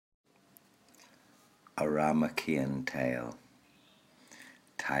a Ramakien tale,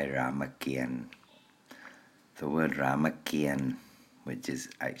 Ramakien. The word Ramakien, which is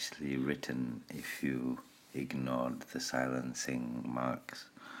actually written, if you ignored the silencing marks,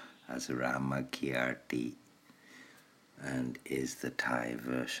 as Ramakirti, and is the Thai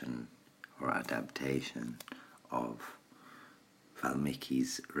version or adaptation of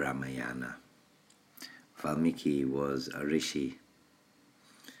Valmiki's Ramayana. Valmiki was a rishi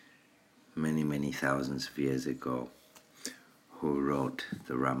many thousands of years ago who wrote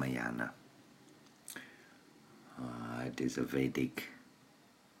the Ramayana. It is a Vedic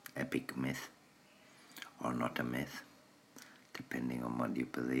epic myth, or not a myth, depending on what you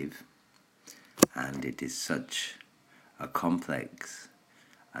believe. And it is such a complex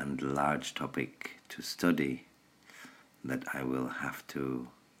and large topic to study that I will have to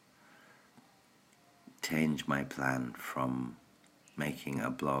change my plan from making a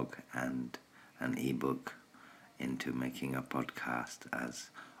blog and an ebook into making a podcast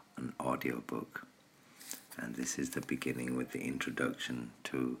as an audiobook. And this is the beginning with the introduction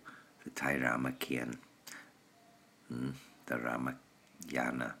to the Thai Ramakien, the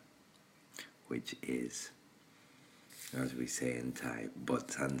Ramayana, which is, as we say in Thai,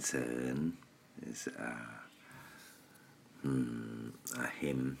 Botsansen, is a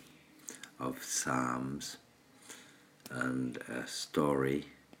hymn of psalms and a story,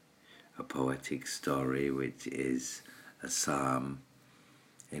 a poetic story, which is a psalm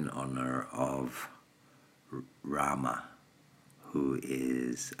in honor of Rama, who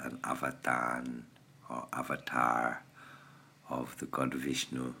is an avatar of the god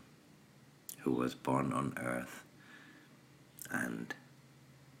Vishnu, who was born on earth, and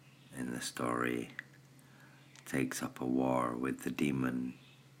in the story takes up a war with the demon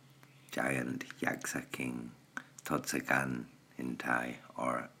giant Yaksa king Totsakan in Thai,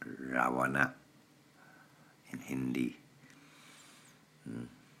 or Ravana in Hindi.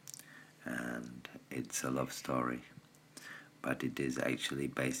 And it's a love story, but it is actually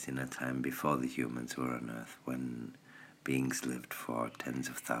based in a time before the humans were on earth, when beings lived for tens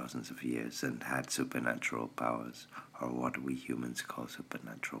of thousands of years and had supernatural powers, or what we humans call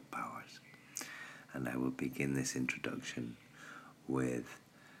supernatural powers. And I will begin this introduction with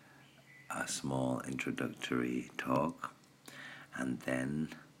a small introductory talk, and then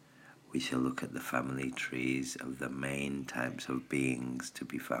we shall look at the family trees of the main types of beings to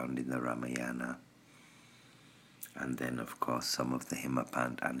be found in the Ramayana, and then of course some of the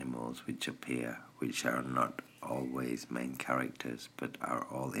Himapant animals which appear, which are not always main characters, but are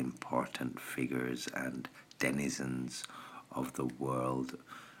all important figures and denizens of the world,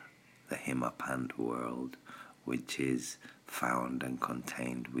 the Himapant world, which is found and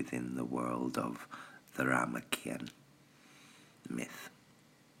contained within the world of the Ramakien myth.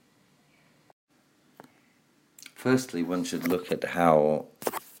 Firstly, one should look at how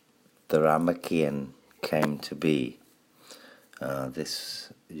the Ramakien came to be.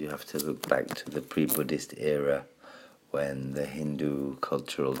 You have to look back to the pre-Buddhist era, when the Hindu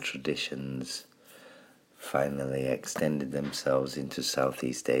cultural traditions finally extended themselves into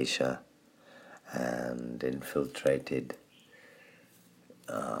Southeast Asia and infiltrated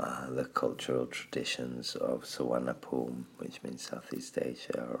the cultural traditions of Suvarnabhumi, which means Southeast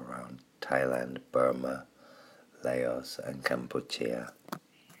Asia, around Thailand, Burma, Laos and Cambodia.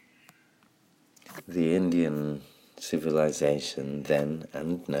 The Indian civilization then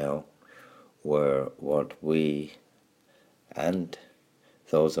and now were what we and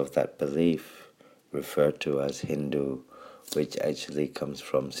those of that belief refer to as Hindu, which actually comes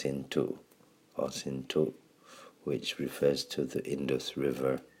from Sindhu, which refers to the Indus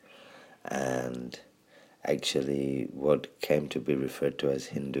River, and actually what came to be referred to as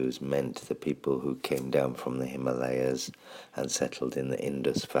Hindus meant the people who came down from the Himalayas and settled in the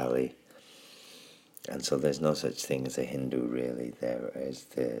Indus Valley. And so there's no such thing as a Hindu really. There is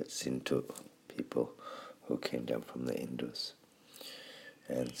the Sindhu people who came down from the Indus.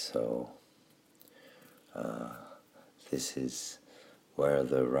 And so this is where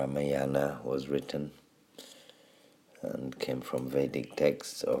the Ramayana was written and came from Vedic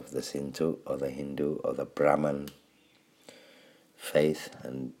texts of the Sindhu or the Hindu or the Brahman faith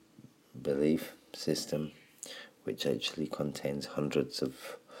and belief system, which actually contains hundreds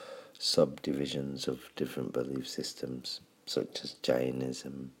of subdivisions of different belief systems, such as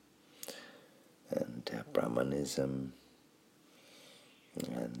Jainism and Brahmanism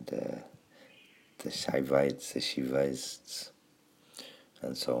and the Shaivites, the Shivaists,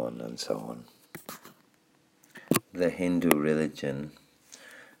 and so on and so on. The Hindu religion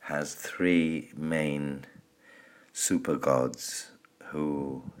has three main super gods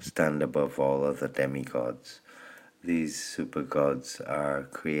who stand above all other demigods. These super gods are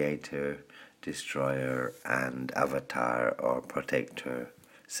creator, destroyer, and avatar or protector,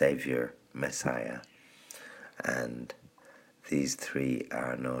 savior, messiah. And these three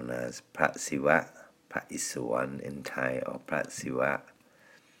are known as Pratsiwa, Pratisuwan in Thai, or Pratsiwa,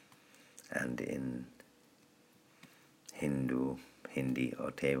 and in Hindi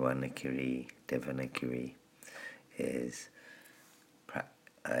or Devanagari is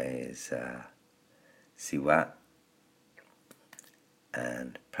Siva,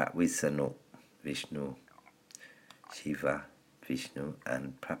 and Pratvisanu, Vishnu, Shiva, Vishnu,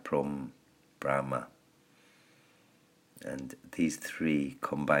 and Praprom, Brahma. And these three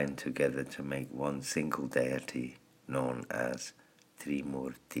combine together to make one single deity known as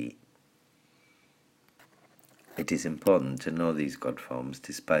Trimurti. It is important to know these god forms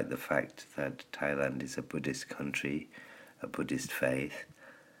despite the fact that Thailand is a Buddhist country, a Buddhist faith,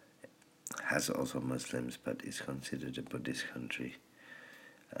 has also Muslims but is considered a Buddhist country.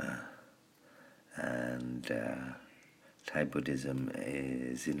 Thai Buddhism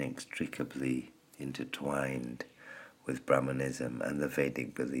is inextricably intertwined with Brahmanism and the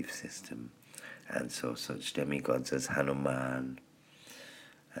Vedic belief system, and so such demigods as Hanuman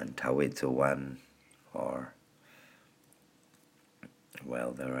and Tawitsuwan, or,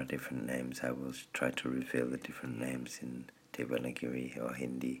 well, there are different names. I will try to reveal the different names in Devanagari or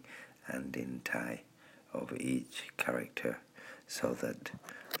Hindi and in Thai of each character, so that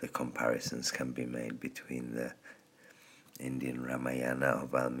the comparisons can be made between the Indian Ramayana of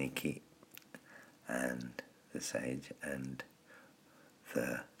Valmiki and the sage and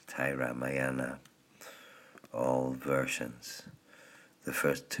the Thai Ramayana, all versions, the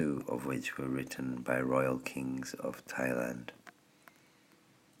first two of which were written by royal kings of Thailand.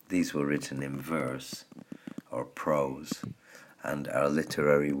 These were written in verse or prose and are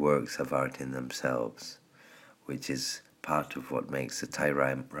literary works of art in themselves, which is part of what makes the Thai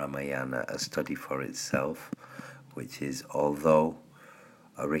Ramayana a study for itself, which is, although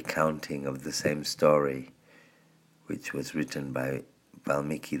a recounting of the same story which was written by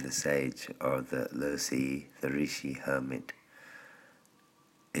Valmiki the sage, or the Lersi, the Rishi hermit,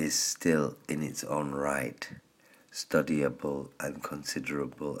 is still in its own right studyable and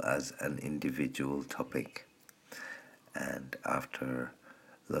considerable as an individual topic. And after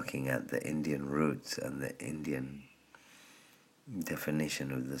looking at the Indian roots and the Indian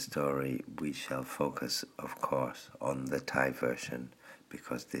definition of the story, we shall focus, of course, on the Thai version,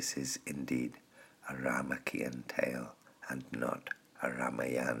 because this is indeed a Ramakien tale and not a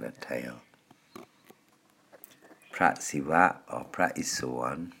Ramayana tale. Pratsiva or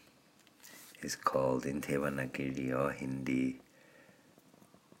Pratisuwan is called in Devanagari or Hindi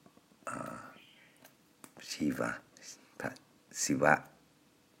Shiva, Siva,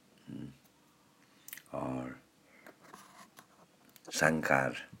 or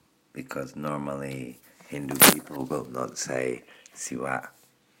Shankar, because normally Hindu people will not say Siva,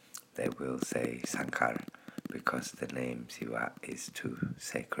 they will say Shankar, because the name Siva is too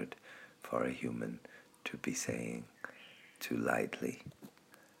sacred for a human to be saying too lightly.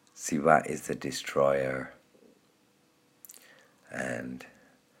 Siva is the destroyer, and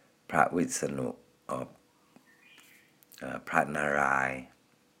Pratvitsanu or Pratnarai,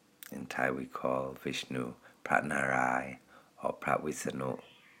 in Thai we call Vishnu Pratnarai or Pratvitsanu.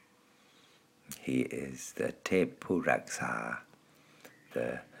 He is the Tepuraksa,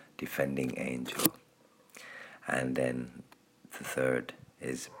 the defending angel. And then the third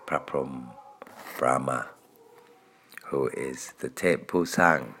is Praprom Brahma, who is the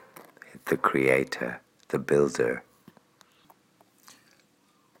Tepusang, the creator, the builder.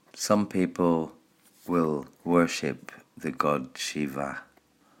 Some people will worship the god Shiva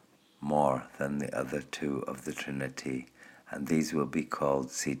more than the other two of the Trinity, and these will be called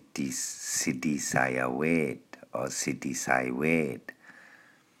Siddhisaya or Siddhisai.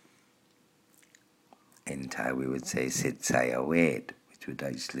 In Thai we would say Siddhisaya, which would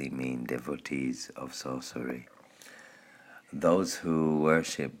actually mean devotees of sorcery. Those who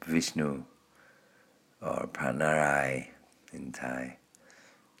worship Vishnu or Pranarai in Thai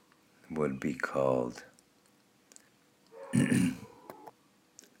would be called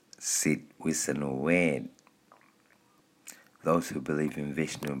Sit Visanu. Those who believe in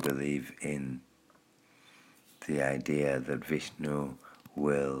Vishnu believe in the idea that Vishnu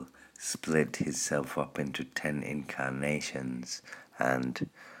will split himself up into 10 incarnations and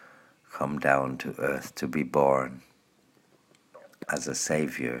come down to earth to be born as a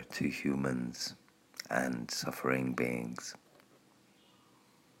savior to humans and suffering beings.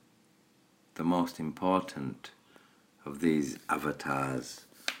 The most important of these avatars,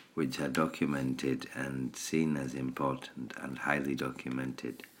 which are documented and seen as important and highly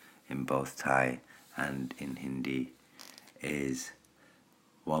documented in both Thai and in Hindi, is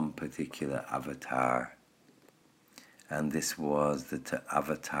one particular avatar. And this was the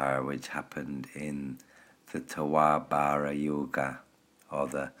avatar which happened in the Tawabara Yuga, or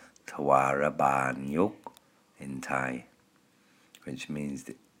the Tawaraban Yug in Thai, which means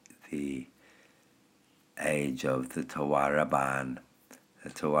the age of the Tawaraban. The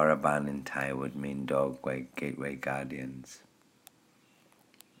Tawaraban in Thai would mean dog gateway guardians.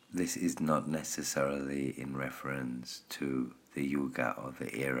 This is not necessarily in reference to the Yuga or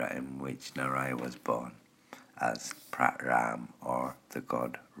the era in which Naraya was born, as Prat Ram or the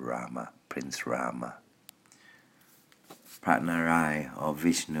god Rama, Prince Rama. Prat Narai or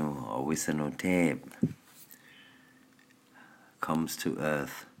Vishnu or Visanudev comes to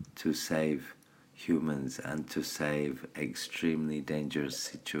earth to save humans and to save extremely dangerous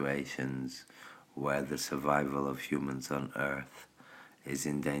situations where the survival of humans on earth is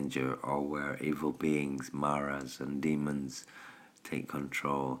in danger, or where evil beings, maras and demons take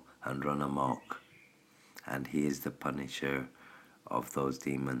control and run amok, and he is the punisher of those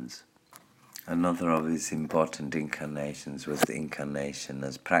demons. Another of his important incarnations was the incarnation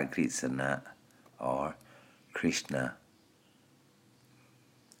as Prakritsanat, or Krishna,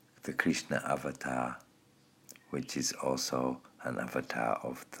 the Krishna avatar, which is also an avatar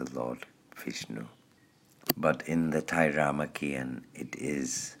of the Lord Vishnu. But in the Thai Ramakien, it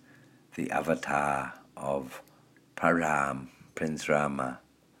is the avatar of Param, Prince Rama,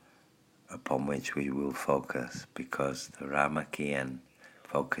 upon which we will focus, because the Ramakien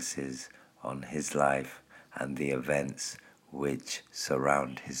focuses on his life and the events which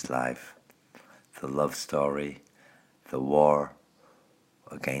surround his life. The love story, the war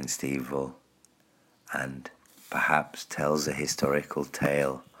against evil, and perhaps tells a historical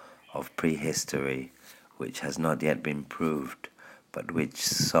tale of prehistory which has not yet been proved, but which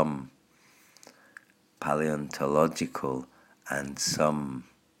some paleontological and some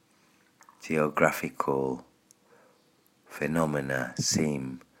geographical phenomena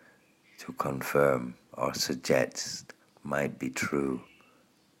seem to confirm or suggest might be true,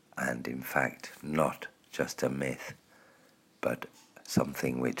 and in fact not just a myth, but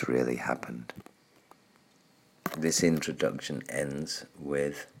something which really happened. This introduction ends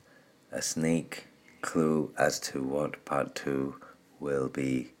with a sneak clue as to what part 2 will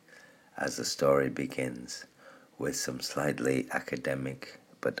be as the story begins, with some slightly academic,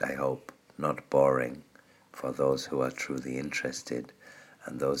 but I hope not boring, for those who are truly interested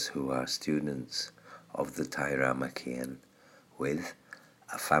and those who are students of the Thai Ramakien, with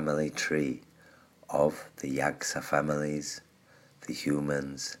a family tree of the Yaksa families, the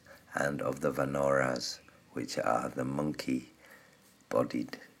humans, and of the Vanoras, which are the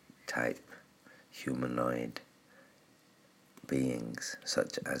monkey-bodied type humanoid beings,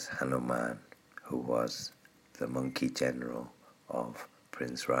 such as Hanuman, who was the monkey general of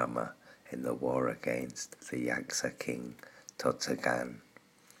Prince Rama in the war against the Yaksa king Totsagan.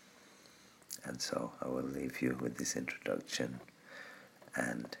 And so I will leave you with this introduction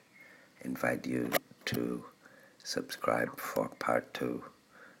and invite you to subscribe for part 2,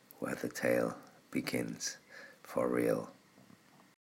 where the tale begins for real.